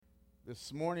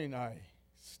This morning I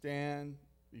stand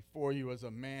before you as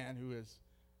a man who has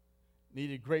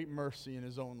needed great mercy in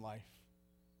his own life.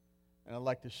 And I'd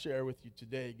like to share with you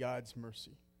today God's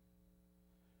mercy.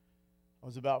 I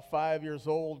was about 5 years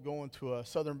old going to a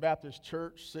Southern Baptist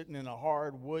church, sitting in a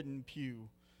hard wooden pew,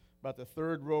 about the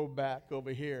third row back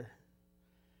over here.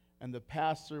 And the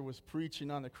pastor was preaching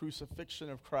on the crucifixion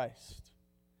of Christ.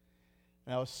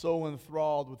 And I was so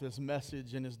enthralled with his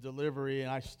message and his delivery,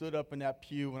 and I stood up in that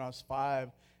pew when I was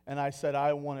 5, and I said,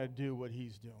 I want to do what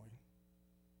he's doing.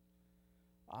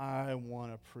 I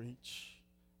want to preach.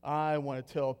 I want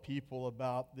to tell people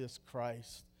about this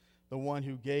Christ, the one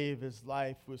who gave his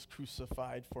life, was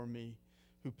crucified for me,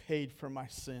 who paid for my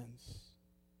sins.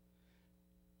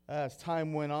 As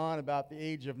time went on, about the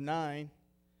age of 9,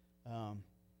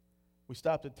 we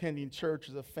stopped attending church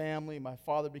as a family. My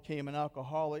father became an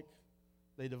alcoholic.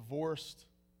 They divorced.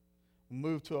 We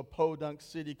moved to a podunk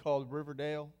city called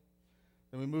Riverdale.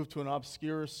 Then we moved to an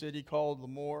obscure city called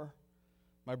Lemoore.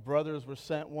 My brothers were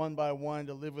sent one by one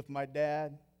to live with my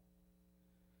dad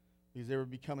because they were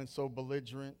becoming so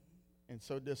belligerent and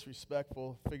so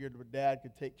disrespectful. Figured my dad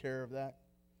could take care of that.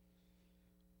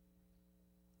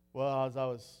 Well, as I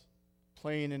was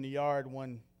playing in the yard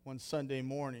one Sunday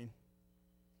morning,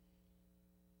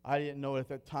 I didn't know it at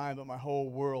that time, but my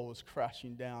whole world was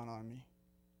crashing down on me.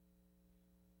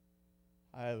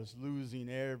 I was losing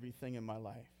everything in my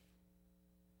life.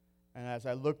 And as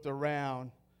I looked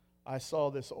around, I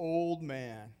saw this old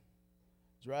man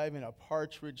driving a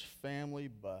Partridge Family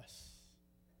bus.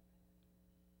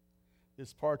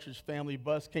 This Partridge Family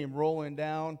bus came rolling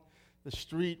down the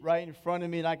street right in front of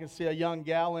me, and I can see a young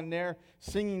gal in there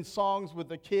singing songs with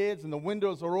the kids, and the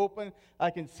windows are open.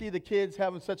 I can see the kids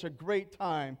having such a great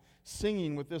time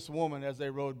singing with this woman as they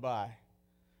rode by.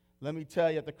 Let me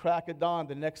tell you, at the crack of dawn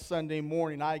the next Sunday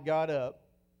morning, I got up,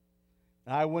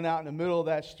 and I went out in the middle of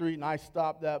that street, and I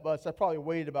stopped that bus. I probably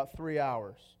waited about 3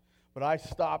 hours, but I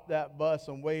stopped that bus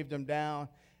and waved him down,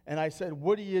 and I said,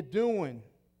 "What are you doing?"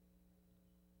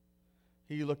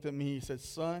 He looked at me, he said,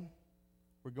 "Son,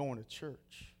 we're going to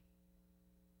church.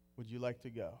 Would you like to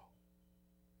go?"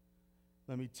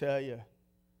 Let me tell you,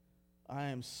 I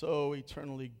am so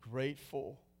eternally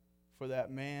grateful for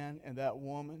that man and that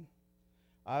woman.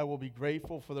 I will be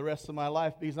grateful for the rest of my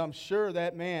life because I'm sure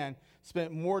that man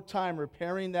spent more time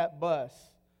repairing that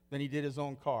bus than he did his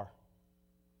own car.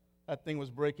 That thing was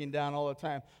breaking down all the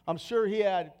time. I'm sure he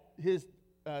had his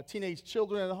teenage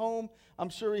children at home. I'm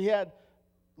sure he had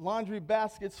laundry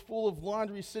baskets full of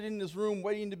laundry sitting in his room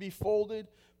waiting to be folded,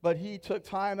 but he took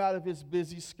time out of his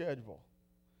busy schedule.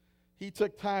 He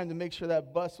took time to make sure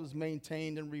that bus was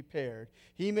maintained and repaired.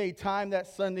 He made time that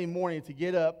Sunday morning to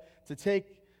get up, to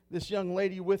take this young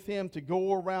lady with him, to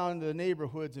go around the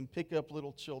neighborhoods and pick up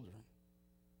little children.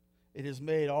 It has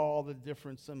made all the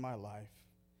difference in my life.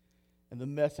 And the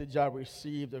message I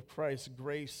received of Christ's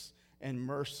grace and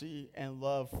mercy and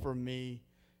love for me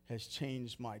has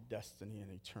changed my destiny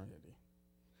and eternity.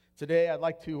 Today, I'd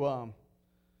like to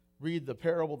read the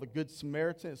parable of the Good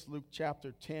Samaritan. It's Luke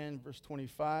chapter 10, verse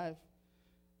 25.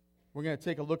 We're going to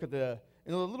take a look at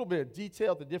in a little bit of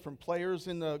detail, the different players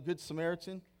in the Good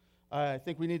Samaritan. I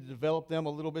think we need to develop them a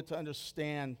little bit to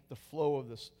understand the flow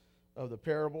of the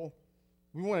parable.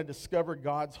 We want to discover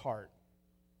God's heart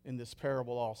in this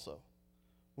parable also.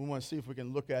 We want to see if we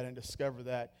can look at it and discover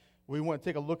that. We want to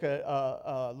take a look at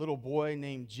a little boy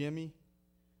named Jimmy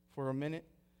for a minute,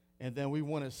 and then we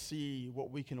want to see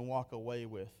what we can walk away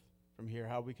with from here,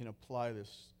 how we can apply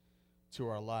this to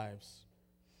our lives.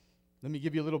 Let me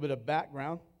give you a little bit of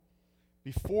background.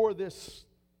 Before this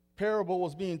parable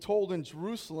was being told in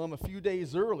Jerusalem just a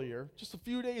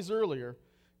few days earlier,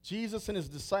 Jesus and his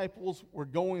disciples were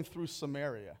going through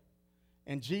Samaria.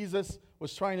 And Jesus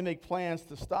was trying to make plans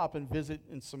to stop and visit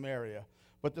in Samaria.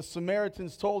 But the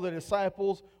Samaritans told the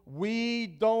disciples, "We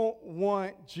don't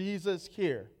want Jesus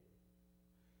here.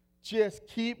 Just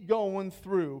keep going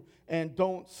through and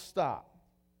don't stop."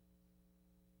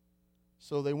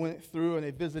 So they went through and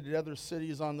they visited other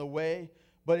cities on the way.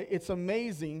 But it's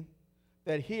amazing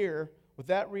that here, with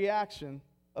that reaction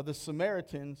of the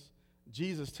Samaritans,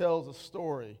 Jesus tells a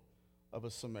story of a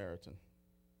Samaritan.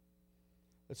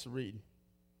 Let's read.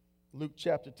 Luke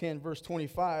chapter 10, verse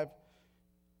 25.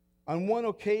 On one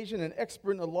occasion, an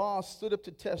expert in the law stood up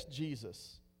to test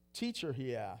Jesus. "Teacher,"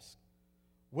 he asked,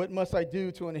 "what must I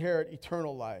do to inherit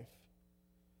eternal life?"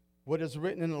 "What is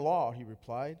written in the law?" he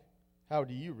replied. "How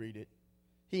do you read it?"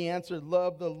 He answered,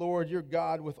 "Love the Lord your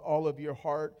God with all of your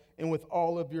heart and with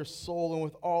all of your soul and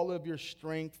with all of your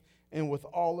strength and with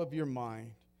all of your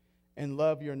mind, and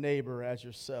love your neighbor as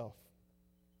yourself."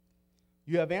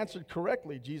 "You have answered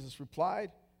correctly," Jesus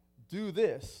replied. Do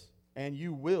this, and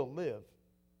you will live."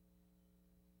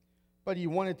 But he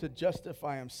wanted to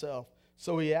justify himself,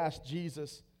 so he asked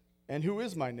Jesus, "And who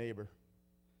is my neighbor?"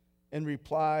 In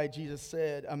reply, Jesus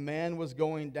said, "A man was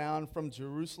going down from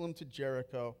Jerusalem to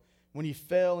Jericho when he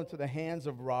fell into the hands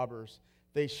of robbers.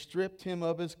 They stripped him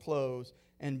of his clothes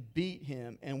and beat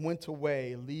him and went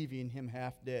away, leaving him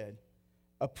half dead.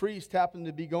 A priest happened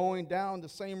to be going down the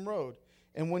same road,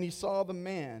 and when he saw the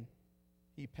man,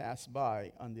 he passed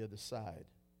by on the other side.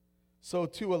 So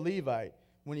too a Levite,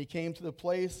 when he came to the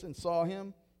place and saw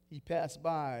him, he passed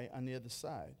by on the other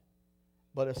side.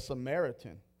 But a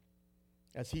Samaritan,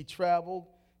 as he traveled,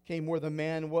 came where the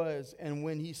man was, and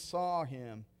when he saw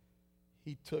him,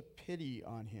 he took pity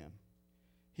on him.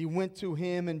 He went to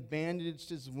him and bandaged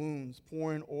his wounds,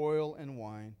 pouring oil and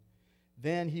wine.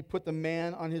 Then he put the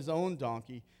man on his own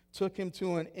donkey, took him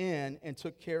to an inn, and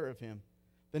took care of him.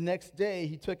 The next day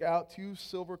he took out 2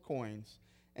 silver coins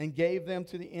and gave them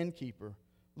to the innkeeper.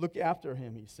 "Look after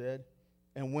him," he said,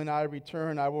 "and when I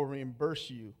return, I will reimburse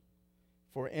you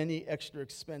for any extra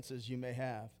expenses you may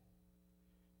have."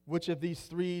 Which of these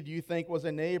 3 do you think was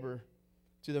a neighbor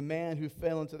to the man who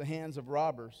fell into the hands of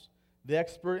robbers? The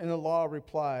expert in the law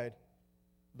replied,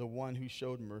 "The one who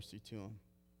showed mercy to him."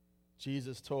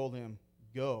 Jesus told him,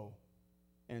 "Go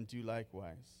and do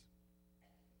likewise."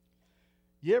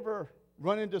 You ever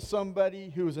run into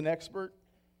somebody who is an expert?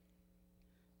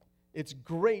 It's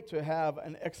great to have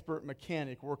an expert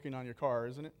mechanic working on your car,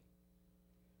 isn't it?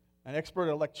 An expert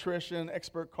electrician,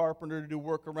 expert carpenter to do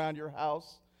work around your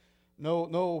house.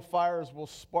 No fires will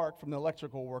spark from the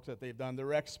electrical work that they've done.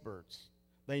 They're experts.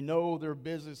 They know their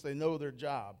business. They know their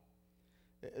job.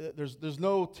 There's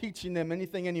no teaching them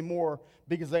anything anymore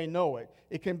because they know it.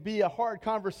 It can be a hard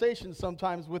conversation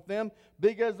sometimes with them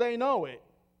because they know it.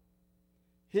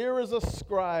 Here is a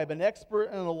scribe, an expert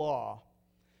in the law.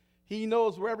 He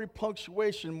knows where every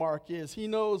punctuation mark is. He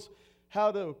knows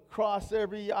how to cross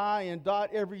every I and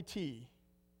dot every T.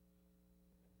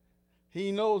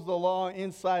 He knows the law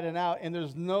inside and out, and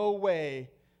there's no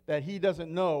way that he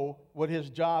doesn't know what his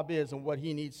job is and what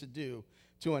he needs to do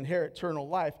to inherit eternal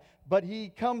life. But he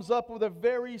comes up with a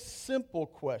very simple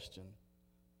question.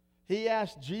 He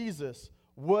asked Jesus,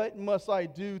 "What must I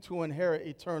do to inherit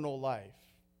eternal life?"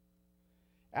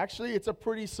 Actually, it's a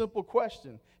pretty simple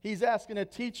question. He's asking a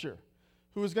teacher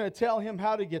who is going to tell him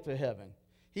how to get to heaven.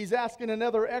 He's asking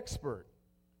another expert.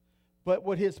 But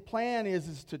what his plan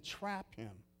is to trap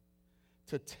him,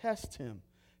 to test him,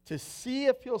 to see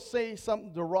if he'll say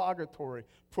something derogatory,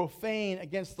 profane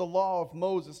against the law of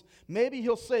Moses. Maybe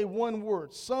he'll say one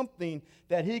word, something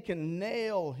that he can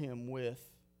nail him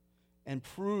with and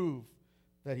prove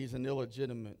that he's an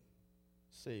illegitimate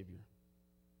Savior.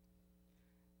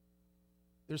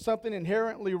 There's something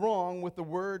inherently wrong with the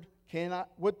word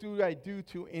what do I do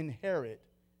to inherit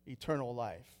eternal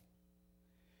life?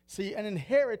 See, an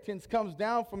inheritance comes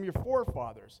down from your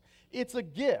forefathers. It's a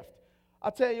gift.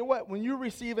 I'll tell you what, when you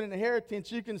receive an inheritance,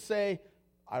 you can say,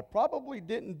 "I probably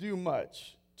didn't do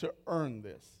much to earn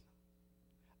this.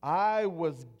 I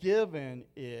was given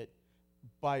it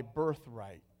by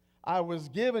birthright. I was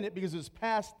given it because it was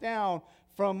passed down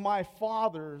from my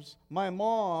fathers, my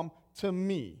mom, to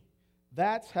me.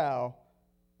 That's how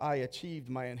I achieved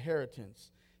my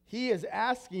inheritance." He is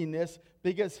asking this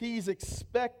because he's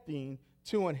expecting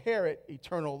to inherit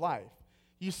eternal life.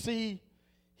 You see,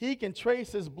 he can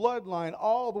trace his bloodline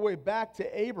all the way back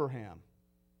to Abraham.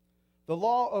 The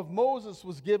law of Moses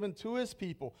was given to his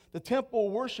people. The temple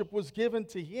worship was given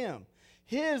to him.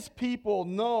 His people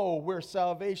know where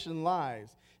salvation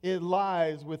lies. It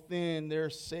lies within their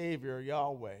Savior,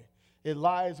 Yahweh. It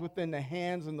lies within the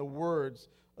hands and the words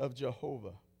of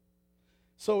Jehovah.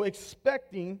 So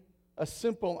expecting a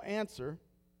simple answer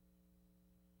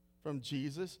from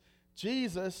Jesus,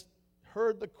 Jesus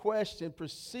heard the question,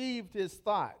 perceived his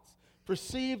thoughts,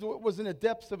 perceived what was in the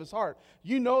depths of his heart.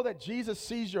 You know that Jesus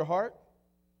sees your heart?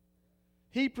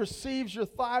 He perceives your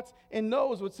thoughts and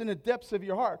knows what's in the depths of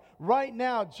your heart. Right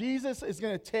now, Jesus is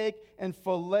going to take and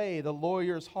fillet the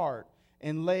lawyer's heart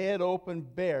and lay it open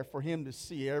bare for him to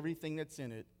see everything that's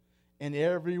in it. And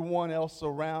everyone else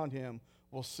around him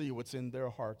will see what's in their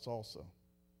hearts also.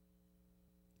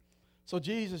 So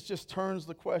Jesus just turns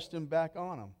the question back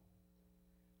on him.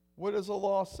 What does the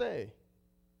law say?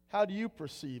 How do you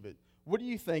perceive it? What do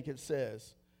you think it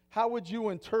says? How would you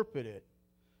interpret it?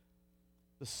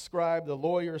 The scribe, the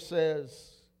lawyer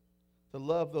says, to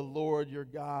love the Lord your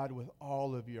God with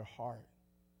all of your heart.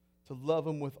 To love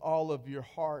him with all of your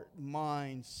heart,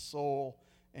 mind, soul,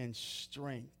 and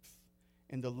strength.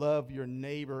 and to love your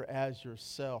neighbor as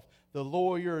yourself. The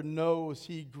lawyer knows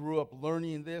he grew up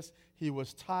learning this. He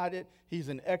was taught it. He's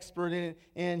an expert in it,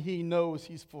 and he knows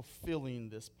he's fulfilling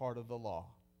this part of the law.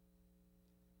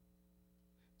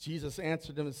 Jesus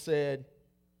answered him and said,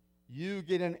 "You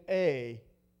get an A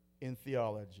in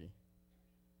theology.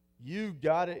 You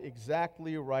got it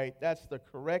exactly right. That's the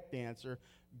correct answer.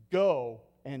 Go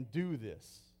and do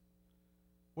this."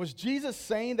 Was Jesus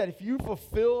saying that if you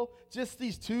fulfill just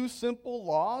these two simple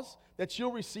laws, that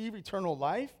you'll receive eternal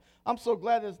life? I'm so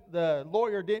glad that the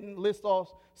lawyer didn't list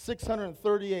all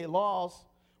 638 laws.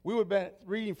 We would have been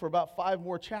reading for about 5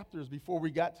 more chapters before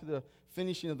we got to the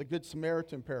finishing of the Good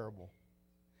Samaritan parable.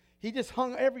 He just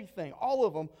hung everything, all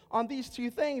of them, on these two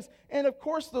things. And of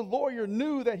course, the lawyer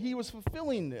knew that he was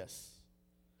fulfilling this.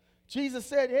 Jesus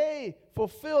said, hey,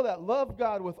 fulfill that. Love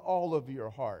God with all of your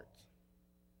heart,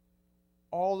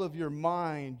 all of your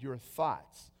mind, your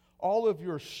thoughts, all of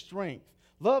your strength.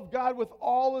 Love God with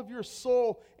all of your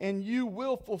soul, and you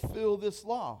will fulfill this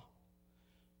law.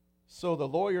 So the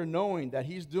lawyer, knowing that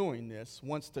he's doing this,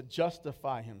 wants to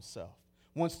justify himself,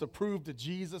 wants to prove to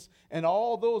Jesus and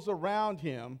all those around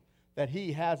him that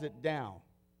he has it down.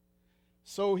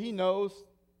 So he knows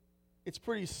it's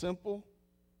pretty simple.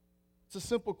 It's a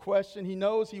simple question. He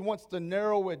knows he wants to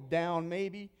narrow it down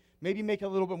maybe make it a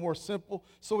little bit more simple.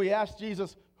 So he asked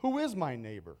Jesus, who is my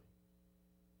neighbor?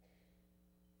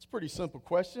 It's a pretty simple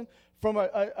question. From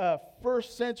a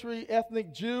first century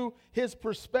ethnic Jew, his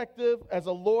perspective as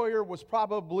a lawyer was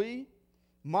probably,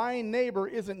 my neighbor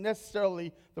isn't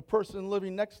necessarily the person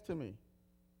living next to me.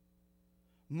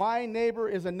 My neighbor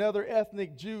is another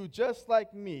ethnic Jew just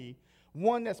like me,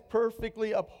 one that's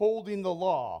perfectly upholding the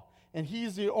law, and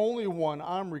he's the only one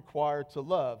I'm required to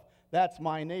love. That's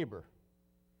my neighbor.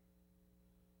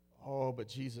 Oh, but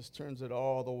Jesus turns it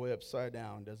all the way upside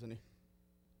down, doesn't he?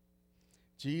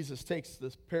 Jesus takes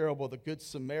this parable, the Good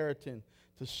Samaritan,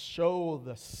 to show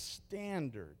the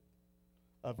standard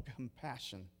of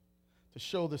compassion, to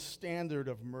show the standard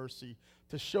of mercy,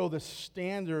 to show the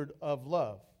standard of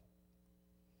love.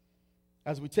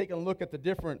 As we take a look at the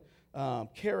different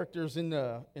characters in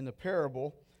the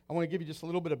parable, I want to give you just a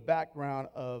little bit of background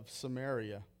of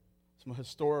Samaria, some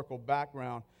historical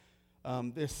background.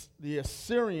 The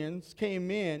Assyrians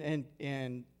came in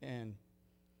and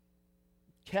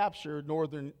captured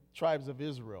northern tribes of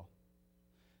Israel.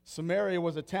 Samaria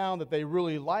was a town that they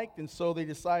really liked, and so they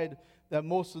decided that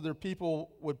most of their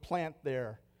people would plant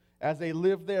there. As they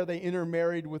lived there, they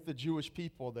intermarried with the Jewish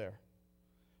people there.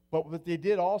 But what they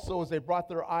did also is they brought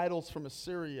their idols from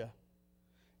Assyria,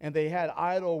 and they had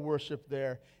idol worship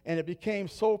there, and it became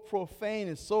so profane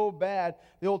and so bad,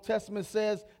 the Old Testament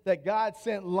says that God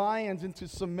sent lions into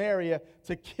Samaria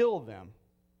to kill them.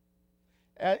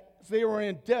 As they were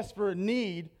in desperate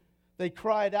need, they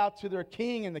cried out to their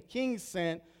king, and the king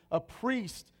sent a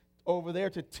priest over there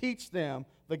to teach them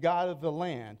the God of the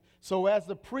land. So as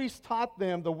the priest taught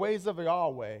them the ways of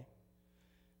Yahweh,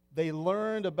 they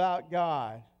learned about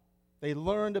God. They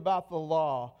learned about the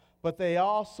law, but they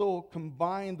also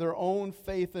combined their own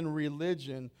faith and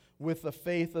religion with the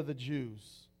faith of the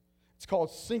Jews. It's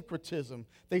called syncretism.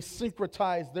 They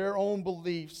syncretized their own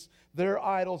beliefs, their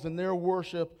idols, and their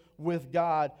worship with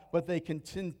God, but they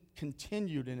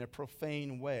continued in a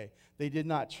profane way. They did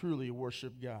not truly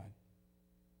worship God.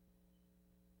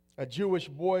 A Jewish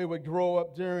boy would grow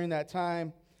up during that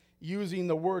time using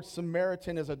the word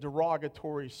Samaritan as a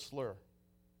derogatory slur.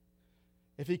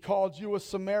 If he called you a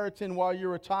Samaritan while you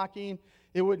were talking,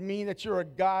 it would mean that you're a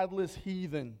godless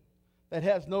heathen that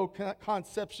has no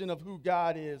conception of who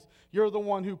God is. You're the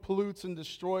one who pollutes and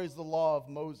destroys the law of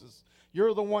Moses.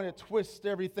 You're the one that twists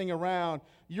everything around.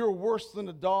 You're worse than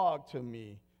a dog to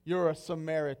me. You're a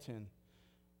Samaritan.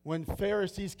 When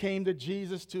Pharisees came to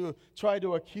Jesus to try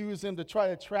to accuse him, to try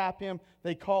to trap him,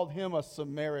 they called him a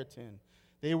Samaritan.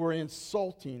 They were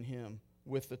insulting him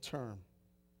with the term.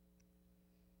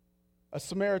 A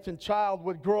Samaritan child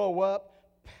would grow up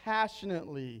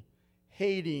passionately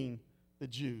hating the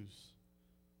Jews.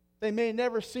 They may have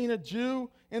never seen a Jew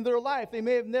in their life. They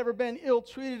may have never been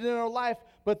ill-treated in their life,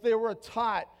 but they were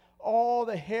taught all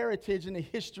the heritage and the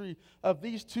history of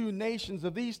these two nations,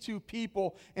 of these two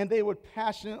people, and they would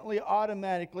passionately,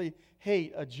 automatically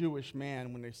hate a Jewish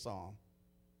man when they saw him.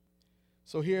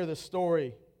 So here the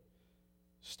story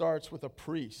starts with a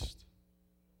priest,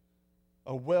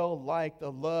 a well-liked, a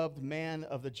loved man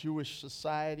of the Jewish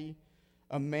society,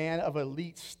 a man of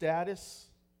elite status.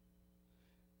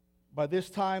 By this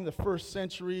time, the first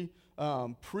century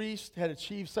priest had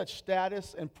achieved such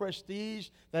status and prestige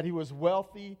that he was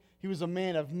wealthy. He was a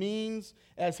man of means.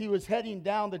 As he was heading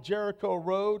down the Jericho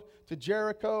road to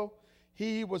Jericho,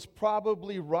 he was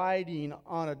probably riding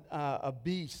on a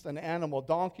beast, an animal,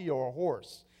 donkey or a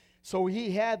horse. So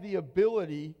he had the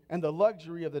ability and the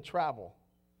luxury of the travel.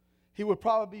 He would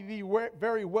probably be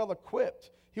very well equipped.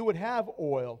 He would have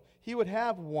oil. He would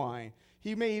have wine.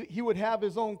 He would have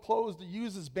his own clothes to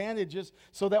use as bandages,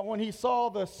 so that when he saw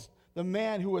the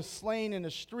man who was slain in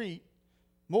the street,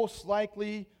 most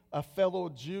likely a fellow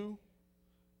Jew,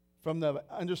 from the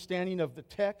understanding of the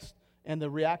text and the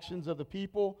reactions of the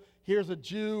people, here's a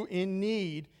Jew in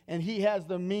need, and he has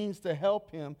the means to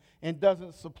help him and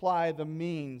doesn't supply the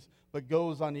means, but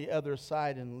goes on the other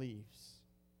side and leaves.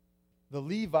 The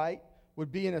Levite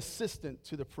would be an assistant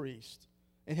to the priest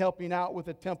in helping out with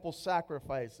the temple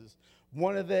sacrifices.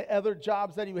 One of the other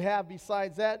jobs that he would have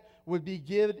besides that would be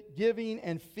giving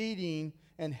and feeding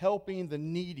and helping the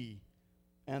needy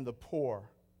and the poor.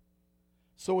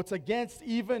 So it's against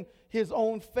even his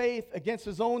own faith, against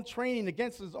his own training,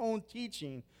 against his own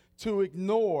teaching, to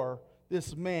ignore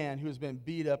this man who's been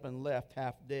beat up and left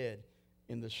half dead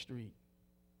in the street.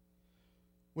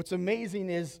 What's amazing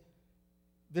is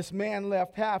this man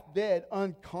left half dead,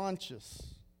 unconscious.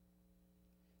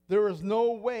 There is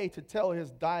no way to tell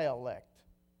his dialect.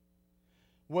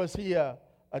 Was he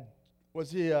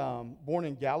born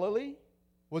in Galilee?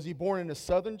 Was he born in the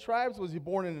southern tribes? Was he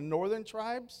born in the northern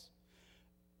tribes?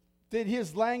 Did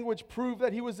his language prove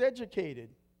that he was educated?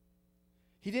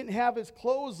 He didn't have his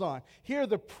clothes on. Here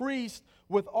the priest,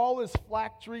 with all his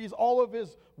phylacteries, all of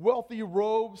his wealthy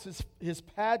robes, his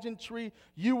pageantry,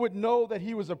 you would know that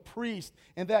he was a priest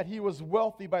and that he was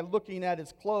wealthy by looking at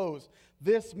his clothes.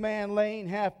 This man laying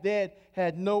half dead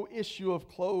had no issue of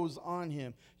clothes on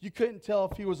him. You couldn't tell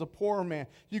if he was a poor man.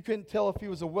 You couldn't tell if he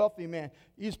was a wealthy man.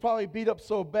 He was probably beat up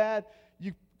so bad,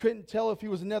 you couldn't tell if he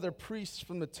was another priest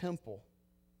from the temple.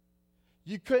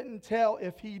 You couldn't tell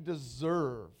if he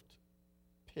deserved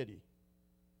pity,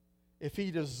 if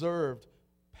he deserved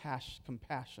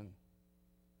compassion,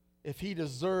 if he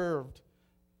deserved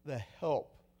the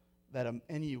help that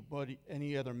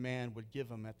any other man would give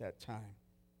him at that time.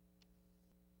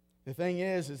 The thing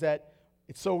is that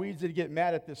it's so easy to get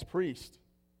mad at this priest.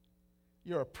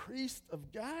 You're a priest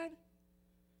of God?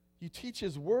 You teach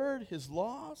his word, his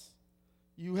laws?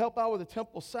 You help out with the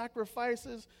temple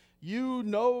sacrifices? You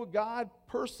know God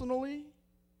personally?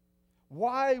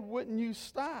 Why wouldn't you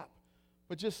stop?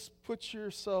 But just put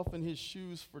yourself in his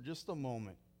shoes for just a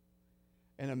moment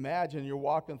and imagine you're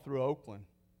walking through Oakland,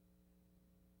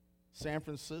 San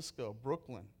Francisco,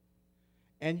 Brooklyn,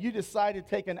 and you decide to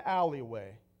take an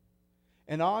alleyway.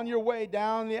 And on your way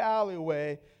down the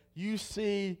alleyway, you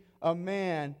see a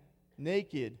man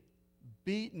naked,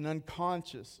 beaten,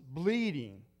 unconscious,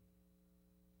 bleeding.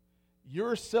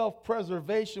 Your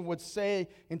self-preservation would say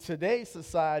in today's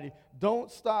society, don't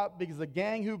stop, because the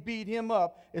gang who beat him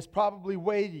up is probably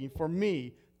waiting for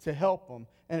me to help them.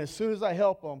 And as soon as I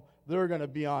help them, they're going to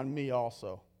be on me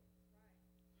also.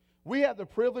 We have the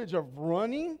privilege of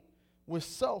running with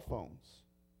cell phones.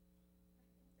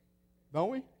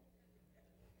 Don't we?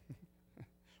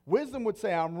 Wisdom would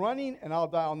say, I'm running and I'll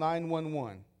dial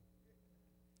 911.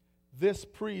 This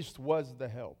priest was the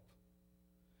help.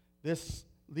 This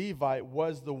Levite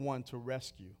was the one to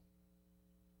rescue.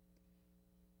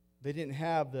 They didn't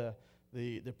have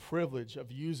the privilege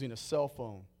of using a cell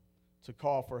phone to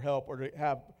call for help or to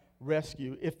have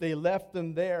rescue. If they left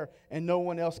them there and no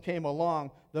one else came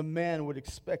along, the man would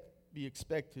be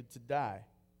expected to die.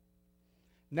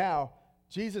 Now,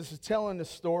 Jesus is telling the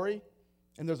story,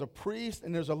 and there's a priest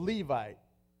and there's a Levite.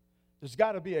 There's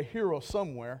got to be a hero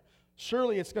somewhere.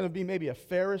 Surely it's going to be maybe a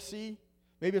Pharisee.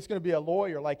 Maybe it's going to be a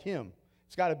lawyer like him.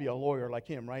 It's got to be a lawyer like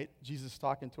him, right? Jesus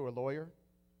talking to a lawyer.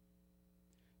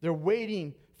 They're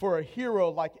waiting for a hero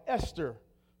like Esther,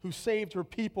 who saved her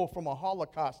people from a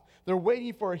Holocaust. They're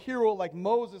waiting for a hero like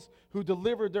Moses, who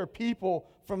delivered their people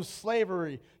from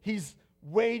slavery. He's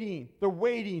waiting. They're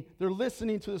waiting. They're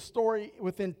listening to the story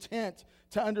with intent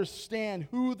to understand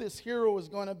who this hero is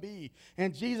going to be.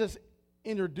 And Jesus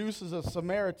introduces a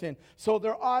Samaritan. So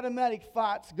their automatic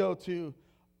thoughts go to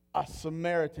a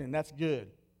Samaritan. That's good.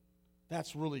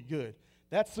 That's really good.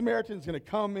 That Samaritan's going to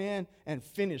come in and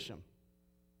finish him.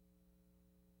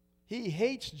 He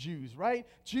hates Jews, right?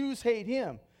 Jews hate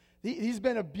him. He's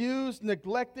been abused,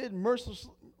 neglected,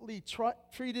 mercilessly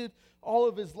treated all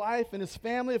of his life and his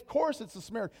family. Of course it's a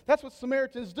Samaritan. That's what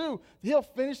Samaritans do. He'll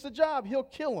finish the job. He'll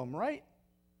kill him, right?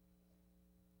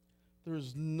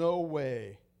 There's no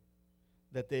way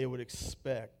that they would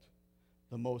expect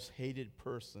the most hated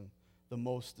person, the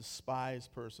most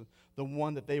despised person, the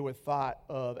one that they would thought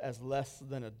of as less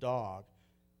than a dog,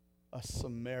 a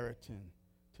Samaritan,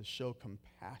 to show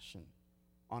compassion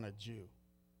on a Jew.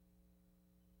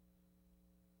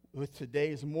 with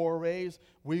today's mores,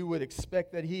 we would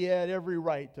expect that he had every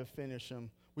right to finish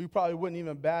him. We probably wouldn't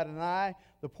even bat an eye.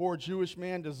 The poor Jewish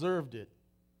man deserved it.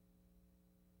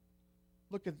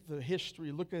 Look at the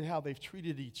history. Look at how they've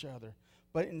treated each other.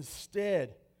 But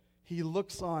instead, he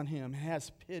looks on him,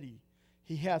 has pity.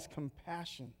 He has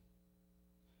compassion.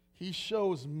 He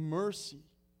shows mercy.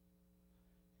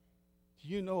 Do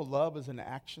you know love is an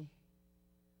action?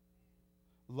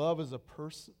 Love is a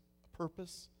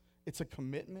purpose. It's a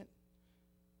commitment.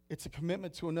 It's a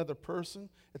commitment to another person.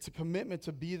 It's a commitment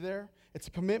to be there. It's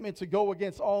a commitment to go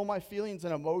against all my feelings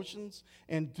and emotions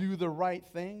and do the right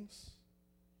things.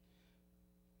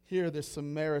 Here, the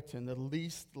Samaritan, the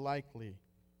least likely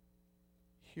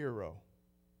hero,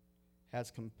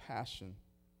 has compassion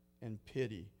and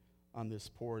pity on this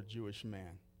poor Jewish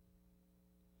man.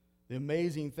 The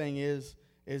amazing thing is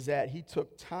that he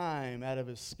took time out of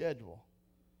his schedule.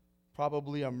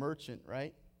 Probably a merchant,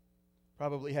 right?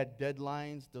 Probably had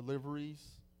deadlines, deliveries,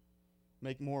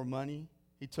 make more money.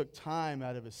 He took time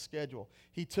out of his schedule.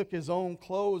 He took his own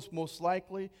clothes, most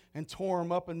likely, and tore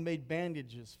them up and made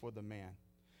bandages for the man.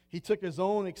 He took his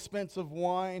own expensive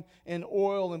wine and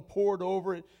oil and poured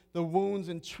over it the wounds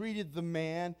and treated the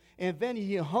man. And then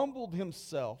he humbled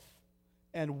himself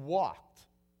and walked.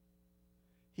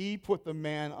 He put the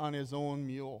man on his own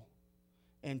mule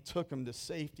and took him to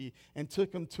safety and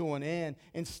took him to an inn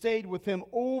and stayed with him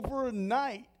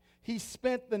overnight. He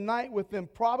spent the night with him,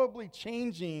 probably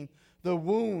changing the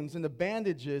wounds and the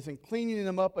bandages and cleaning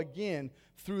them up again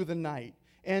through the night.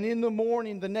 And in the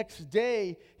morning, the next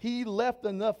day, he left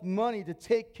enough money to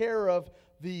take care of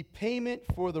the payment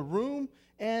for the room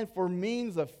and for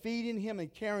means of feeding him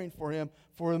and caring for him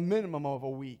for a minimum of a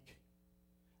week.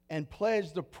 And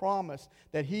pledged a promise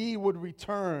that he would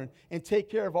return and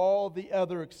take care of all the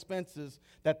other expenses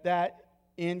that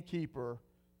innkeeper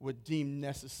would deem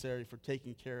necessary for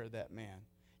taking care of that man.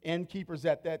 Innkeepers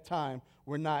at that time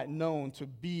were not known to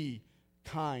be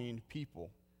kind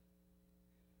people.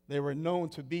 They were known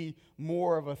to be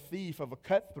more of a thief, of a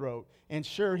cutthroat. And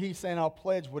sure, he's saying, I'll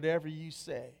pledge whatever you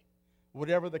say.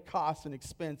 Whatever the cost and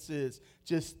expense is,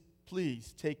 just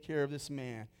please take care of this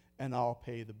man and I'll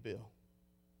pay the bill.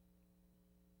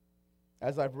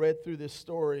 As I've read through this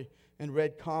story and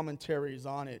read commentaries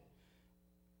on it,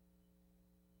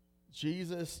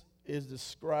 Jesus is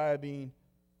describing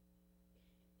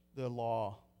the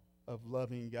law of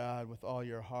loving God with all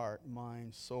your heart,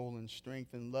 mind, soul, and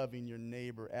strength, and loving your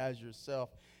neighbor as yourself.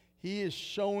 He is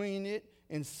showing it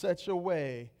in such a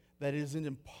way that it's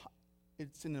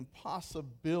an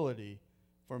impossibility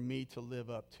for me to live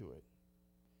up to it.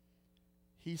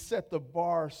 He set the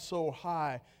bar so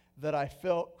high that I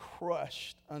felt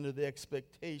crushed under the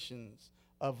expectations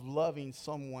of loving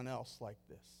someone else like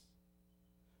this.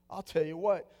 I'll tell you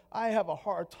what, I have a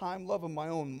hard time loving my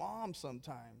own mom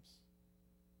sometimes.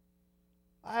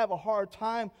 I have a hard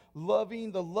time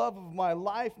loving the love of my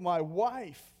life, my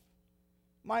wife.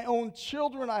 My own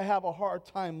children I have a hard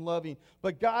time loving.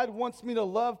 But God wants me to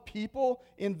love people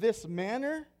in this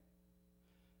manner.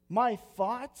 My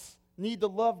thoughts need to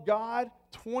love God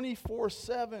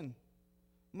 24/7.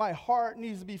 My heart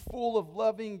needs to be full of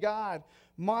loving God.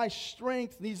 My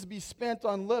strength needs to be spent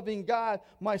on loving God.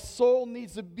 My soul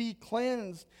needs to be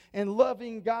cleansed and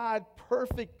loving God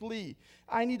perfectly.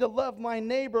 I need to love my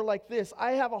neighbor like this.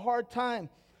 I have a hard time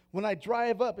when I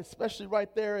drive up, especially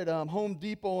right there at Home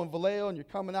Depot in Vallejo and you're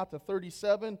coming out to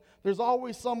 37. There's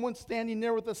always someone standing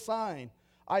there with a sign.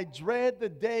 I dread the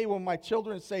day when my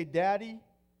children say, Daddy,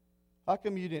 how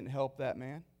come you didn't help that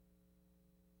man?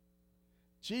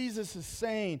 Jesus is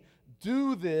saying,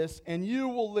 do this and you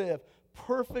will live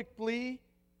perfectly,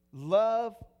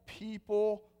 love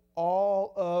people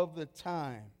all of the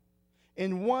time.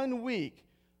 In 1 week,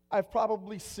 I've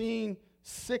probably seen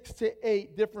 6 to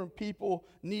 8 different people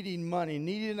needing money,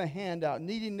 needing a handout,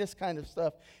 needing this kind of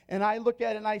stuff. And I look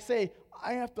at it and I say,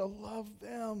 I have to love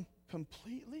them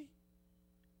completely.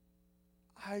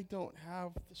 I don't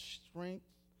have the strength.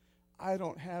 I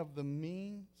don't have the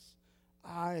means.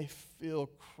 I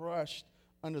feel crushed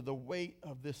under the weight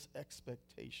of this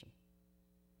expectation.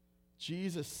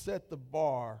 Jesus set the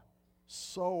bar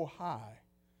so high.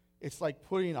 It's like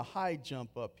putting a high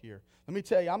jump up here. Let me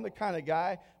tell you, I'm the kind of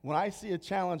guy, when I see a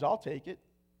challenge, I'll take it.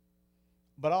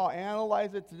 But I'll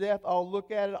analyze it to death. I'll look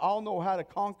at it. I'll know how to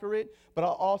conquer it. But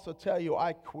I'll also tell you,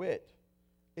 I quit.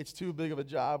 It's too big of a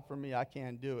job for me. I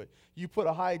can't do it. You put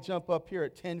a high jump up here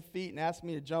at 10 feet and ask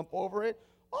me to jump over it,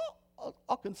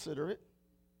 I'll consider it.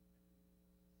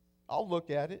 I'll look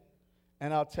at it,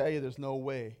 and I'll tell you there's no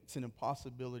way. It's an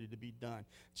impossibility to be done.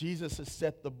 Jesus has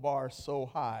set the bar so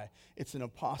high, it's an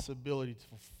impossibility to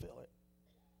fulfill it.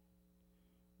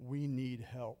 we need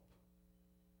help.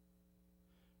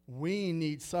 We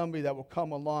need somebody that will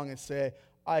come along and say,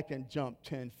 I can jump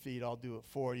 10 feet, I'll do it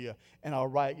for you, and I'll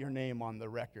write your name on the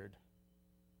record.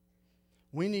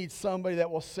 We need somebody that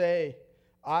will say,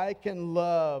 I can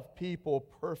love people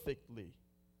perfectly.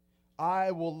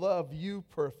 I will love you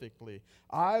perfectly.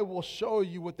 I will show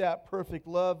you what that perfect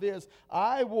love is.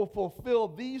 I will fulfill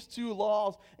these two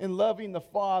laws in loving the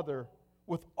Father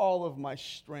with all of my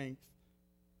strength,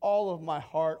 all of my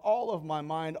heart, all of my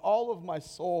mind, all of my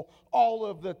soul, all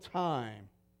of the time.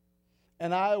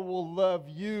 And I will love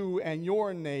you and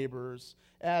your neighbors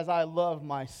as I love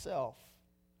myself.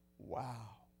 Wow.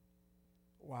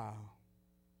 Wow.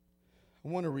 I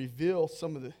want to reveal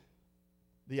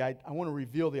I want to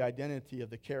reveal the identity of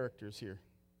the characters here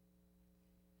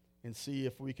and see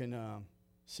if we can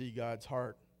see God's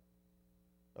heart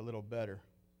a little better.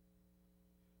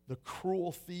 The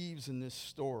cruel thieves in this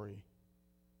story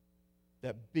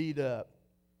that beat up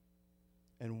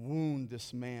and wound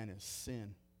this man is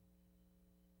sin.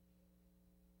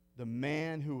 The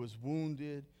man who was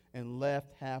wounded and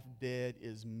left half dead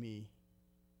is me.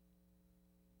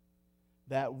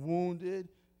 That wounded,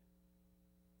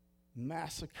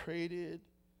 massacred,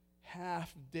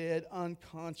 half-dead,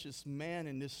 unconscious man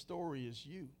in this story is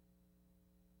you.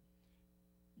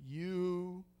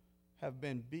 You have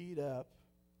been beat up,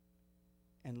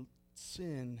 and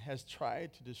sin has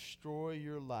tried to destroy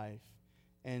your life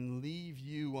and leave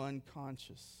you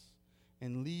unconscious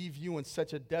and leave you in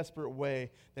such a desperate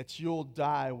way that you'll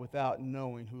die without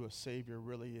knowing who a Savior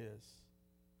really is.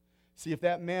 See, if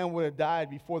that man would have died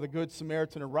before the Good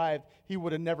Samaritan arrived, he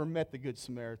would have never met the Good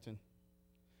Samaritan.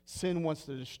 Sin wants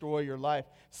to destroy your life.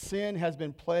 Sin has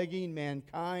been plaguing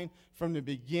mankind from the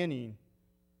beginning.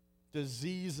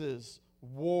 Diseases,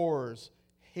 wars,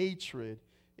 hatred.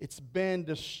 It's been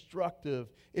destructive.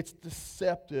 It's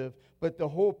deceptive. But the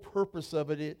whole purpose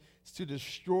of it is to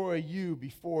destroy you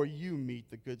before you meet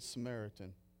the Good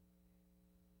Samaritan.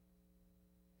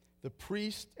 The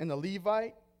priest and the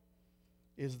Levite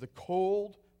is the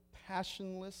cold,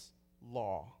 passionless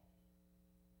law.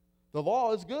 The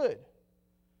law is good,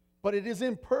 but it is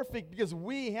imperfect because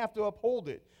we have to uphold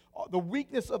it. The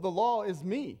weakness of the law is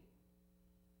me,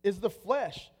 is the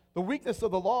flesh. The weakness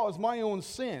of the law is my own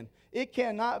sin. It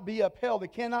cannot be upheld.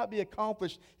 It cannot be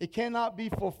accomplished. It cannot be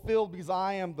fulfilled because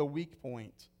I am the weak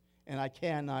point, and I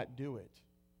cannot do it.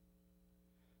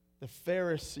 The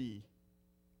Pharisee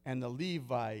and the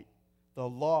Levite, the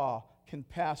law, can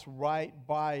pass right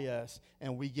by us,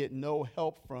 and we get no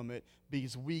help from it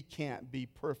because we can't be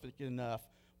perfect enough.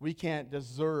 We can't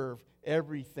deserve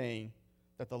everything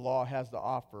that the law has to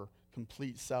offer,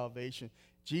 complete salvation.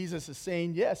 Jesus is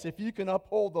saying, yes, if you can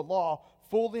uphold the law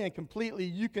fully and completely,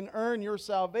 you can earn your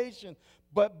salvation.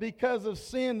 But because of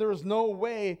sin, there is no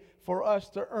way for us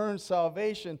to earn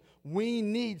salvation. We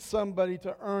need somebody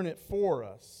to earn it for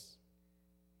us.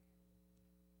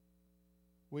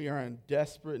 We are in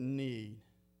desperate need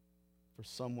for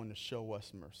someone to show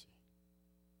us mercy.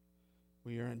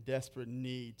 We are in desperate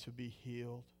need to be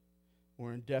healed.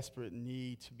 We're in desperate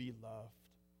need to be loved.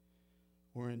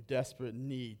 We're in desperate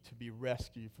need to be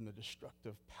rescued from the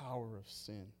destructive power of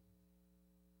sin.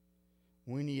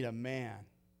 We need a man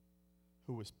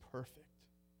who is perfect,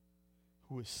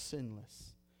 who is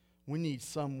sinless. We need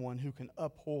someone who can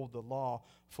uphold the law,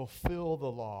 fulfill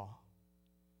the law,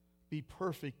 be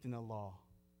perfect in the law.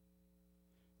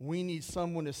 We need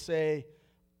someone to say,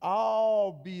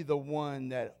 I'll be the one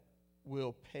that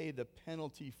will pay the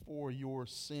penalty for your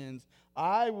sins.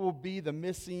 I will be the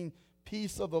missing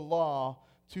piece of the law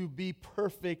to be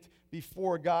perfect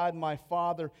before God my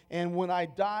Father. And when I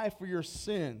die for your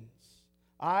sins,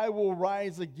 I will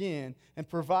rise again and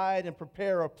provide and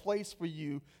prepare a place for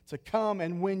you to come.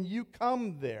 And when you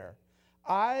come there,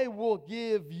 I will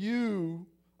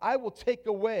take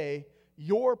away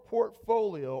your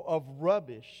portfolio of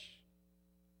rubbish,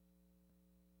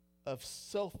 of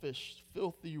selfish,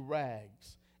 filthy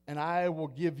rags, and I will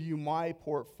give you my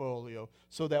portfolio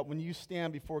so that when you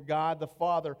stand before God the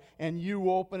Father and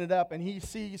you open it up and He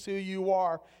sees who you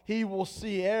are, He will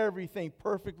see everything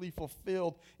perfectly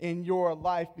fulfilled in your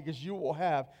life because you will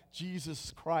have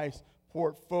Jesus Christ's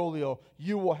portfolio.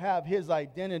 You will have His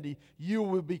identity. You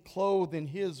will be clothed in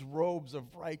His robes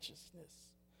of righteousness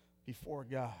before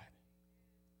God.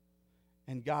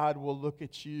 And God will look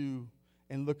at you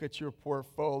and look at your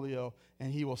portfolio,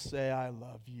 and He will say, I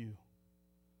love you.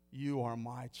 You are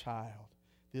my child.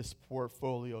 This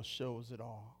portfolio shows it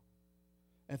all.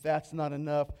 And if that's not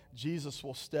enough, Jesus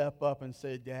will step up and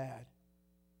say, Dad,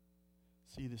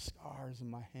 see the scars in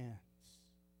my hands.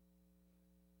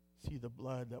 See the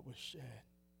blood that was shed.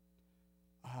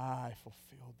 I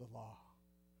fulfilled the law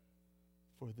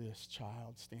for this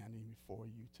child standing before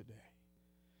you today.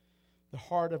 The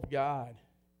heart of God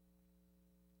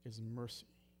is mercy,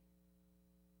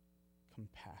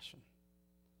 compassion,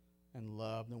 and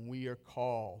love. And we are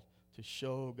called to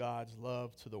show God's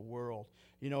love to the world.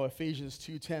 You know, Ephesians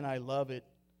 2:10, I love it.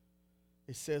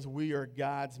 It says we are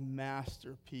God's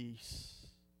masterpiece,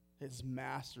 his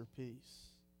masterpiece,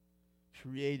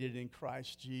 created in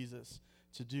Christ Jesus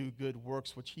to do good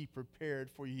works which he prepared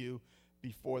for you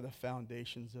before the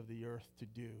foundations of the earth to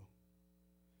do.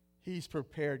 He's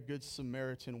prepared good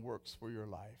Samaritan works for your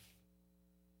life.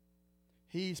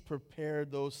 He's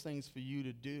prepared those things for you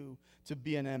to do, to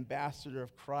be an ambassador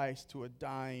of Christ to a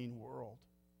dying world.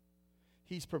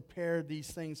 He's prepared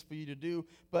these things for you to do.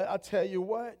 But I'll tell you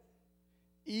what,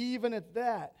 even at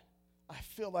that, I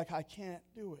feel like I can't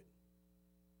do it.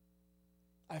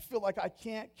 I feel like I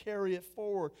can't carry it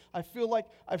forward. I feel like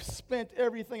I've spent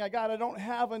everything I got. I don't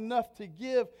have enough to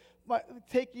give.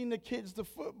 Taking the kids to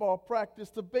football practice,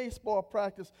 to baseball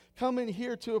practice, coming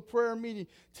here to a prayer meeting,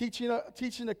 teaching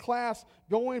a class,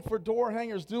 going for door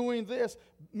hangers, doing this,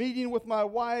 meeting with my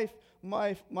wife,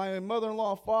 my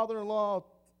mother-in-law, father-in-law,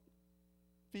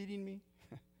 feeding me.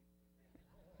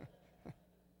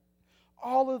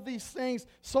 All of these things,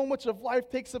 so much of life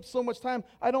takes up so much time.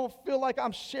 I don't feel like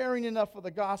I'm sharing enough of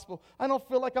the gospel. I don't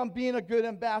feel like I'm being a good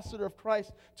ambassador of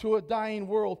Christ to a dying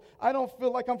world. I don't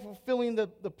feel like I'm fulfilling the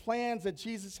plans that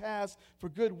Jesus has for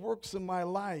good works in my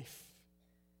life.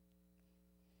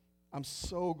 I'm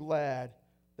so glad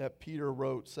that Peter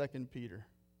wrote 2 Peter.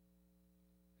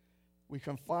 We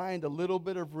can find a little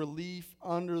bit of relief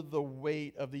under the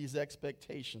weight of these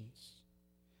expectations.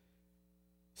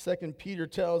 2 Peter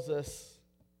tells us,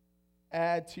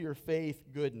 add to your faith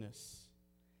goodness.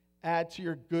 Add to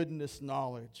your goodness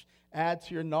knowledge. Add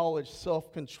to your knowledge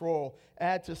self-control.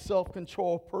 Add to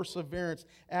self-control perseverance.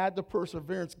 Add to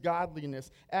perseverance godliness.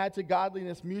 Add to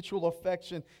godliness mutual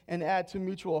affection. And add to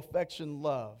mutual affection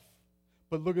love.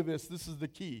 But look at this. This is the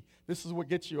key. This is what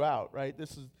gets you out, right?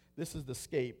 This is the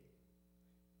escape.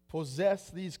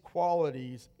 Possess these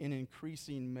qualities in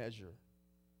increasing measure.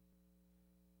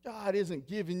 God isn't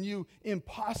giving you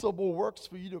impossible works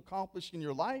for you to accomplish in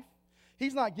your life.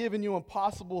 He's not giving you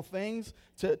impossible things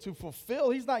to fulfill.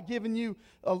 He's not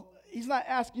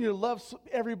asking you to love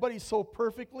everybody so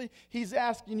perfectly. He's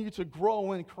asking you to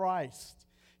grow in Christ.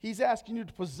 He's asking you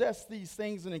to possess these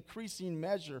things in increasing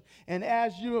measure. And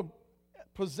as you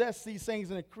possess these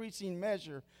things in increasing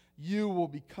measure, you will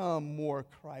become more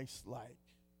Christ-like.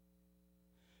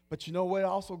 But you know what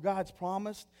also God's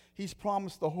promised? He's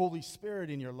promised the Holy Spirit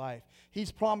in your life. He's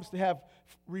promised to have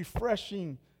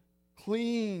refreshing,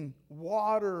 clean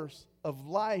waters of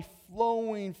life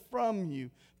flowing from you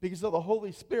because of the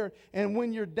Holy Spirit. And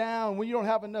when you're down, when you don't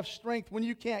have enough strength, when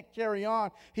you can't carry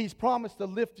on, He's promised to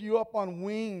lift you up on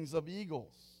wings of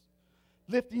eagles.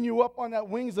 Lifting you up on that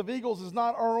wings of eagles is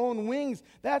not our own wings.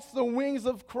 That's the wings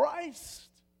of Christ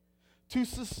to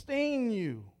sustain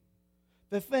you.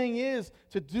 The thing is,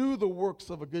 to do the works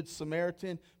of a good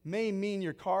Samaritan may mean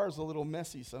your car is a little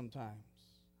messy sometimes.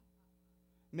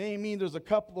 May mean there's a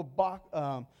couple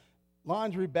of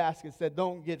laundry baskets that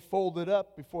don't get folded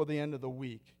up before the end of the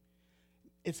week.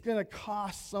 It's going to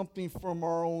cost something from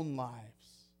our own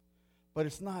lives, but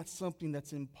it's not something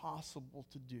that's impossible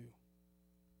to do.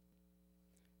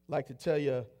 I'd like to tell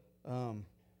you,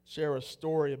 share a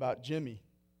story about Jimmy.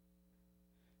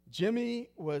 Jimmy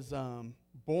was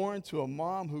born to a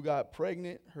mom who got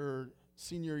pregnant her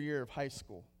senior year of high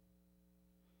school.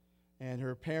 And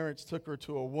her parents took her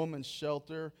to a woman's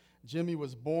shelter. Jimmy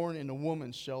was born in a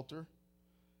woman's shelter.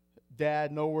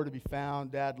 Dad nowhere to be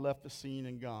found. Dad left the scene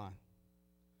and gone.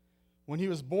 When he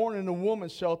was born in a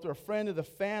woman's shelter, a friend of the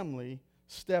family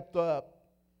stepped up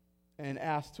and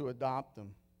asked to adopt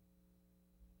him.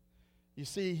 You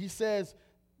see, he says,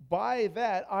 by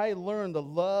that I learned the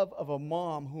love of a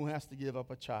mom who has to give up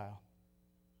a child.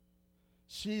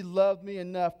 She loved me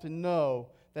enough to know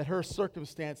that her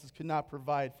circumstances could not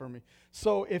provide for me.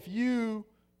 So if you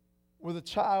were the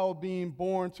child being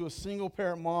born to a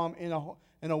single-parent mom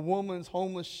in a woman's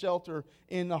homeless shelter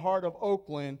in the heart of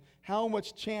Oakland, how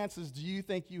much chances do you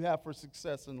think you have for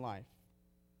success in life?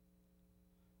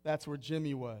 That's where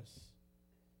Jimmy was.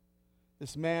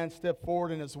 This man stepped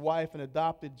forward and his wife and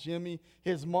adopted Jimmy.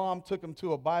 His mom took him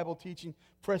to a Bible-teaching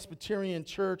Presbyterian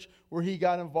church where he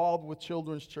got involved with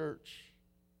children's church.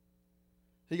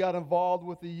 He got involved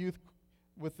with the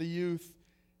youth.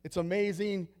 It's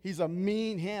amazing. He's a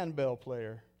mean handbell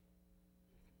player.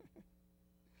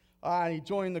 And he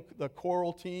joined the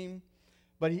choral team.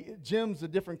 But Jim's a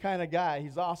different kind of guy.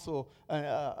 He's also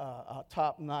a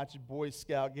top-notch Boy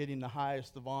Scout, getting the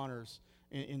highest of honors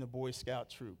in the Boy Scout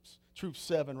troops. Troop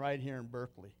 7 right here in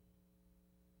Berkeley.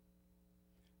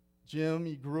 Jim,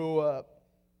 he grew up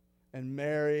and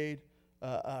married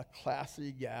a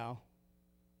classy gal,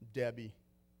 Debbie.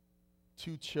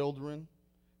 2 children,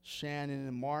 Shannon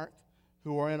and Mark,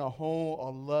 who are in a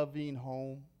loving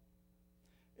home.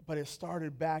 But it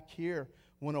started back here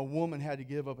when a woman had to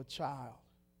give up a child.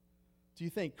 Do you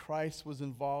think Christ was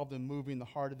involved in moving the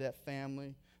heart of that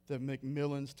family, the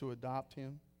McMillans, to adopt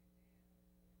him?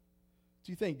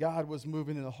 Do you think God was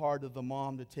moving in the heart of the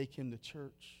mom to take him to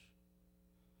church?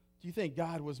 Do you think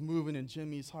God was moving in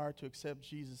Jimmy's heart to accept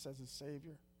Jesus as his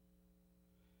Savior?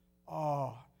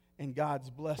 Oh, and God's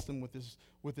blessed him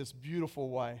with this beautiful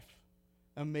wife,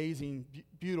 amazing,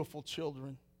 beautiful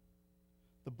children.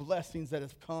 The blessings that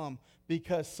have come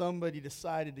because somebody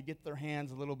decided to get their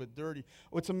hands a little bit dirty.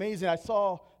 What's amazing, I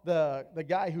saw the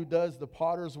guy who does the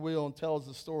potter's wheel and tells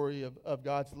the story of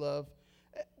God's love.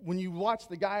 When you watch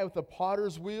the guy with the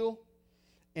potter's wheel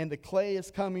and the clay is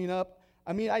coming up,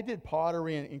 I mean, I did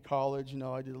pottery in college,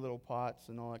 I did little pots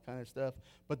and all that kind of stuff.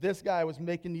 But this guy was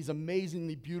making these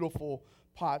amazingly beautiful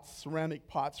pots, ceramic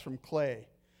pots from clay.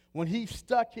 When he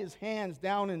stuck his hands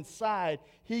down inside,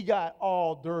 he got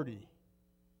all dirty.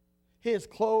 His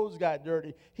clothes got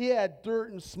dirty. He had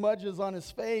dirt and smudges on his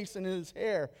face and in his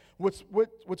hair. What's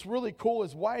really cool,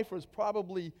 his wife was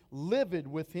probably livid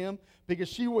with him because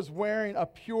she was wearing a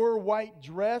pure white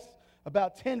dress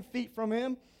about 10 feet from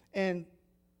him, and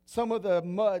some of the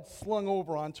mud slung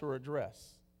over onto her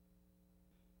dress.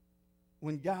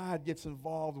 When God gets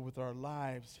involved with our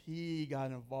lives, he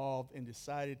got involved and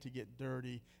decided to get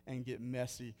dirty and get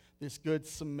messy. This Good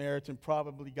Samaritan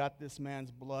probably got this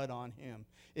man's blood on him.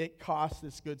 It cost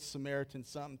this Good Samaritan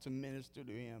something to minister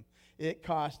to him. It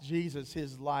cost Jesus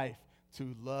his life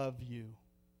to love you,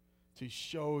 to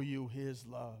show you his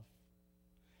love.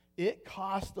 It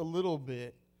cost a little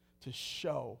bit to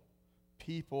show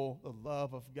people the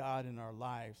love of God in our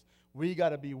lives. We got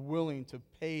to be willing to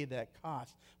pay that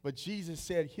cost. But Jesus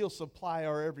said he'll supply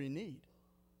our every need.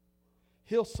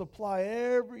 He'll supply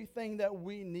everything that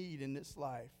we need in this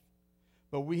life.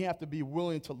 But we have to be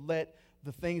willing to let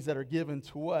the things that are given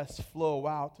to us flow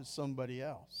out to somebody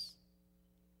else.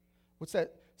 What's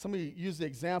that? Somebody used the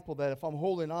example that if I'm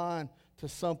holding on to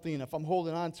something, if I'm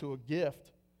holding on to a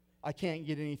gift, I can't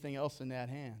get anything else in that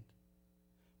hand.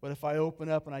 But if I open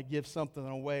up and I give something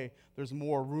away, there's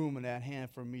more room in that hand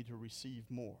for me to receive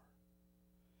more.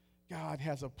 God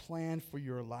has a plan for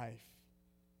your life.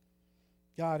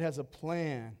 God has a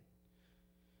plan.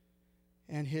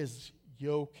 And his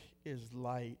yoke is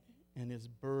light and his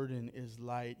burden is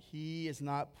light. He is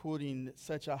not putting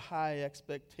such a high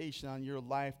expectation on your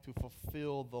life to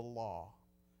fulfill the law,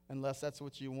 unless that's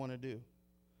what you want to do.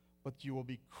 But you will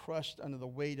be crushed under the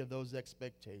weight of those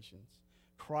expectations.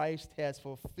 Christ has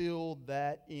fulfilled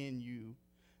that in you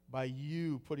by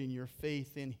you putting your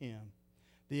faith in him.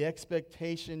 The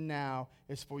expectation now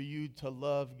is for you to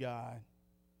love God,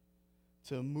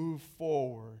 to move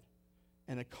forward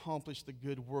and accomplish the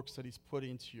good works that he's put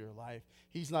into your life.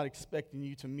 He's not expecting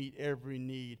you to meet every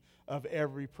need of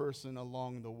every person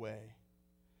along the way.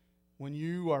 When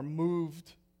you are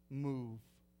moved, move.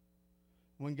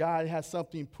 When God has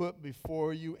something put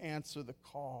before you, answer the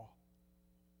call.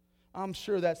 I'm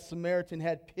sure that Samaritan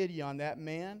had pity on that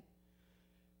man,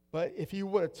 but if he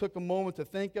would have took a moment to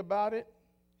think about it,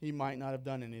 he might not have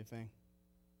done anything.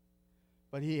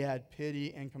 But he had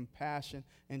pity and compassion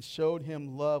and showed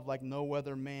him love like no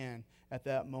other man at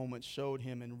that moment showed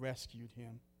him and rescued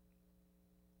him.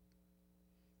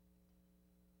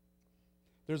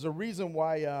 There's a reason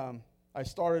why I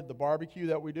started the barbecue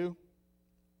that we do.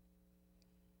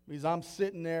 Because I'm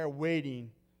sitting there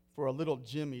waiting for a little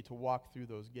Jimmy to walk through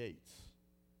those gates.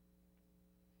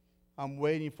 I'm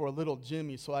waiting for a little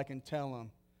Jimmy so I can tell him,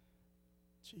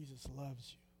 Jesus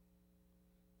loves you.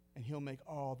 And he'll make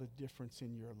all the difference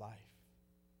in your life.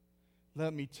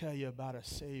 Let me tell you about a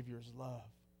Savior's love.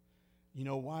 You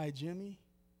know why, Jimmy?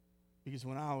 Because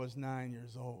when I was 9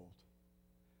 years old,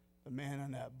 the man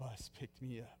on that bus picked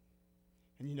me up.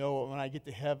 And you know what, when I get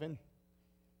to heaven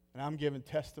and I'm giving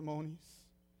testimonies,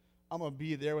 I'm going to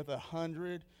be there with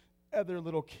 100 other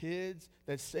little kids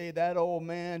that say that old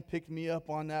man picked me up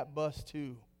on that bus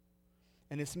too.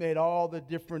 And it's made all the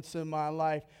difference in my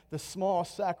life. The small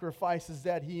sacrifices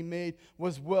that he made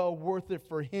was well worth it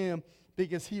for him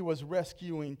because he was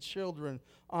rescuing children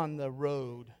on the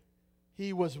road.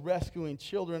 He was rescuing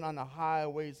children on the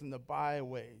highways and the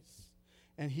byways.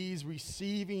 And he's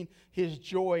receiving his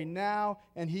joy now,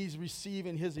 and he's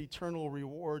receiving his eternal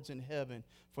rewards in heaven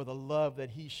for the love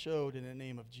that he showed in the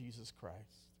name of Jesus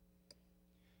Christ.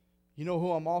 You know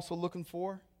who I'm also looking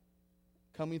for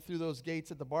coming through those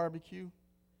gates at the barbecue?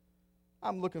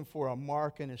 I'm looking for a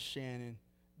Mark and a Shannon,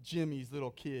 Jimmy's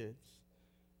little kids,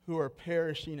 who are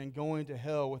perishing and going to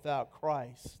hell without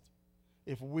Christ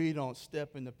if we don't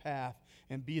step in the path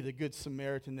and be the good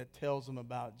Samaritan that tells them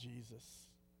about Jesus.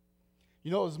 You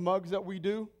know those mugs that we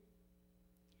do?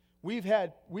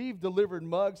 We've delivered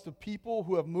mugs to people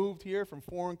who have moved here from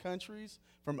foreign countries,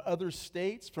 from other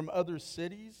states, from other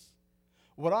cities.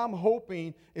 What I'm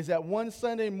hoping is that one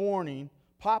Sunday morning,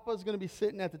 Papa's going to be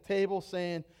sitting at the table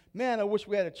saying, man, I wish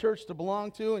we had a church to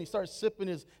belong to, and he starts sipping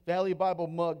his Valley Bible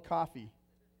mug coffee.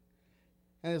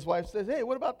 And his wife says, hey,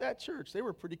 what about that church? They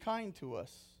were pretty kind to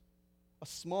us. A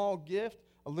small gift,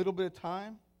 a little bit of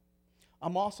time.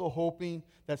 I'm also hoping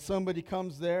that somebody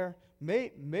comes there,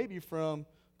 maybe from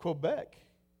Quebec,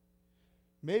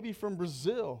 maybe from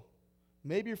Brazil,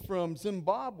 maybe from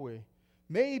Zimbabwe.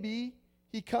 Maybe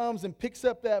he comes and picks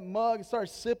up that mug and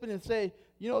starts sipping and say,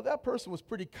 you know, that person was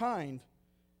pretty kind.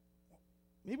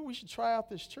 Maybe we should try out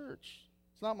this church.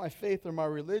 It's not my faith or my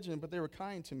religion, but they were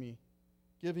kind to me,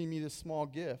 giving me this small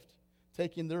gift,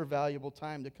 taking their valuable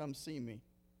time to come see me.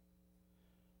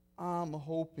 I'm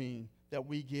hoping that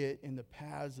we get in the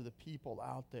paths of the people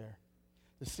out there.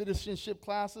 The citizenship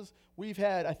classes, we've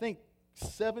had, I think,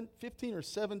 15 or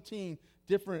 17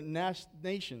 different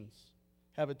nations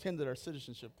have attended our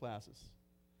citizenship classes.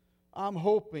 I'm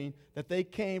hoping that they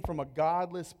came from a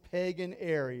godless pagan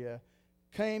area,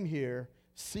 came here,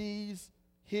 sees,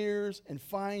 hears, and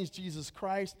finds Jesus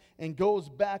Christ, and goes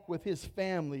back with his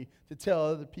family to tell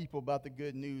other people about the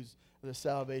good news of the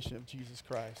salvation of Jesus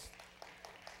Christ.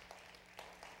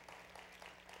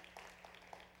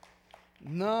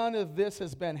 None of this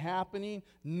has been happening.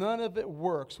 None of it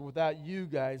works without you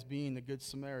guys being the Good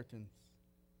Samaritans.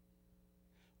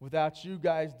 Without you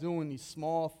guys doing these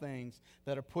small things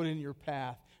that are put in your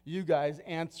path. You guys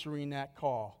answering that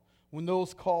call. When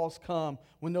those calls come,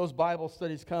 when those Bible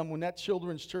studies come, when that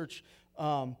children's church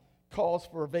calls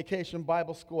for vacation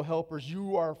Bible school helpers,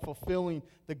 you are fulfilling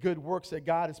the good works that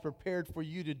God has prepared for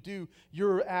you to do.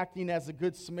 You're acting as a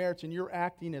good Samaritan. You're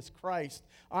acting as Christ.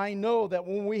 I know that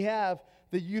when we have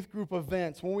the youth group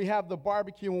events, when we have the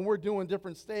barbecue, when we're doing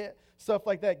different stuff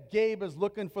like that, Gabe is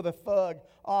looking for the thug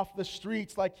off the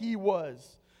streets like he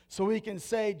was, so he can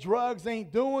say, drugs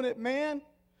ain't doing it, man.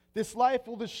 This life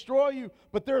will destroy you,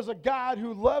 but there's a God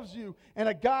who loves you and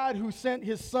a God who sent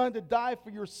his son to die for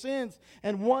your sins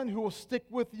and one who will stick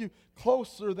with you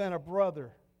closer than a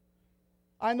brother.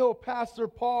 I know Pastor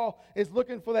Paul is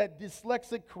looking for that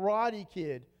dyslexic karate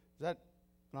kid. Is that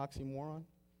an oxymoron?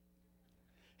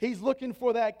 He's looking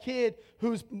for that kid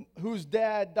whose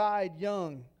dad died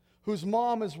young, whose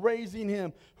mom is raising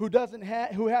him, who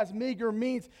has meager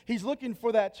means. He's looking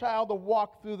for that child to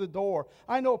walk through the door.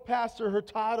 I know Pastor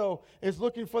Hurtado is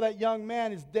looking for that young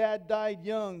man. His dad died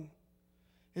young.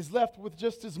 He's left with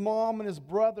just his mom and his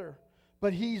brother,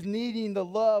 but he's needing the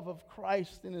love of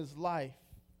Christ in his life.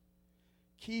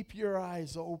 Keep your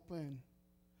eyes open.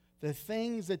 The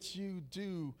things that you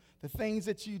do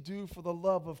for the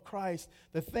love of Christ,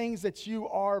 the things that you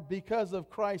are because of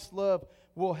Christ's love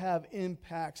will have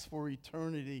impacts for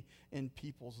eternity in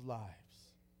people's lives.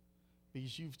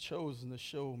 Because you've chosen to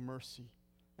show mercy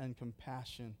and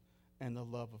compassion and the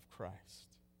love of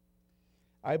Christ.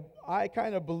 I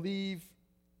kind of believe,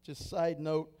 just side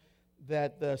note,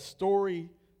 that the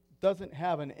story doesn't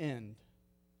have an end.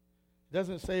 It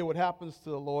doesn't say what happens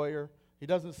to the lawyer. He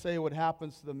doesn't say what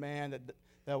happens to the man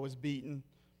that was beaten,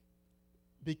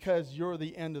 because you're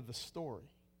the end of the story.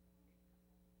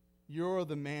 You're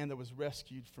the man that was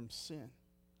rescued from sin.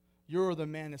 You're the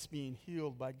man that's being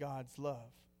healed by God's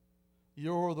love.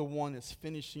 You're the one that's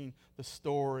finishing the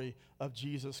story of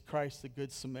Jesus Christ, the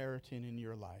Good Samaritan, in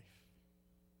your life.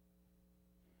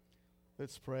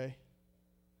 Let's pray.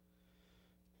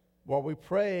 While we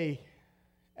pray,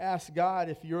 ask God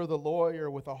if you're the lawyer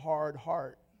with a hard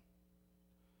heart,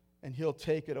 and he'll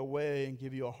take it away and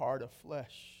give you a heart of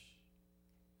flesh.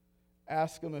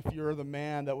 Ask him if you're the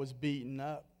man that was beaten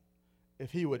up,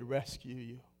 if he would rescue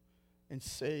you and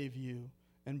save you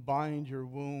and bind your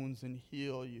wounds and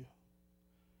heal you.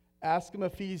 Ask him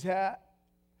if he's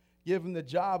given the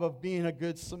job of being a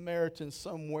good Samaritan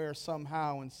somewhere,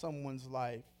 somehow in someone's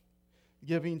life.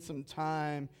 Giving some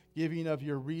time, giving of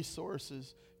your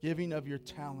resources, giving of your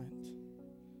talent.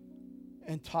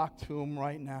 And talk to him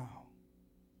right now.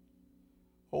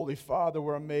 Holy Father,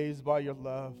 we're amazed by your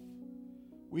love.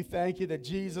 We thank you that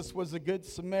Jesus was a good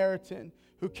Samaritan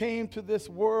who came to this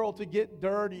world to get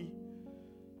dirty,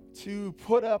 to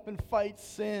put up and fight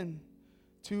sin,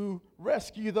 to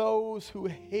rescue those who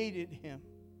hated him,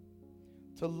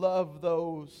 to love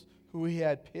those who he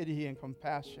had pity and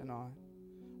compassion on.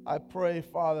 I pray,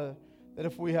 Father, that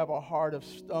if we have a heart of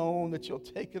stone, that you'll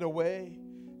take it away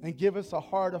and give us a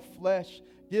heart of flesh.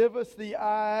 Give us the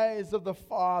eyes of the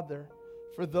Father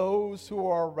for those who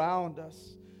are around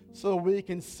us, so we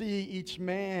can see each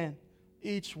man,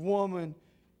 each woman,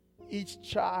 each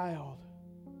child,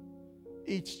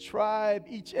 each tribe,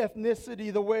 each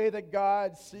ethnicity the way that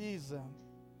God sees them,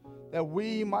 that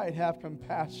we might have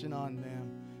compassion on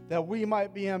them, that we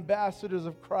might be ambassadors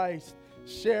of Christ,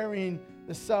 sharing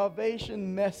the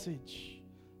salvation message.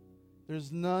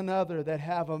 There's none other that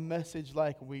have a message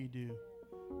like we do.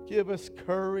 Give us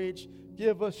courage,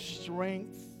 give us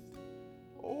strength.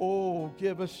 Oh,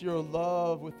 give us your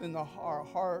love within our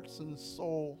hearts and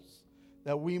souls,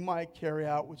 that we might carry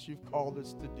out what you've called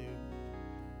us to do.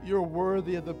 You're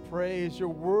worthy of the praise. You're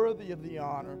worthy of the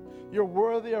honor. You're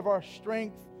worthy of our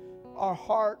strength, our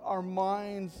heart, our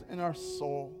minds, and our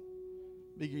soul,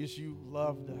 because you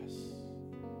loved us.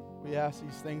 We ask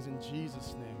these things in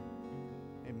Jesus' name.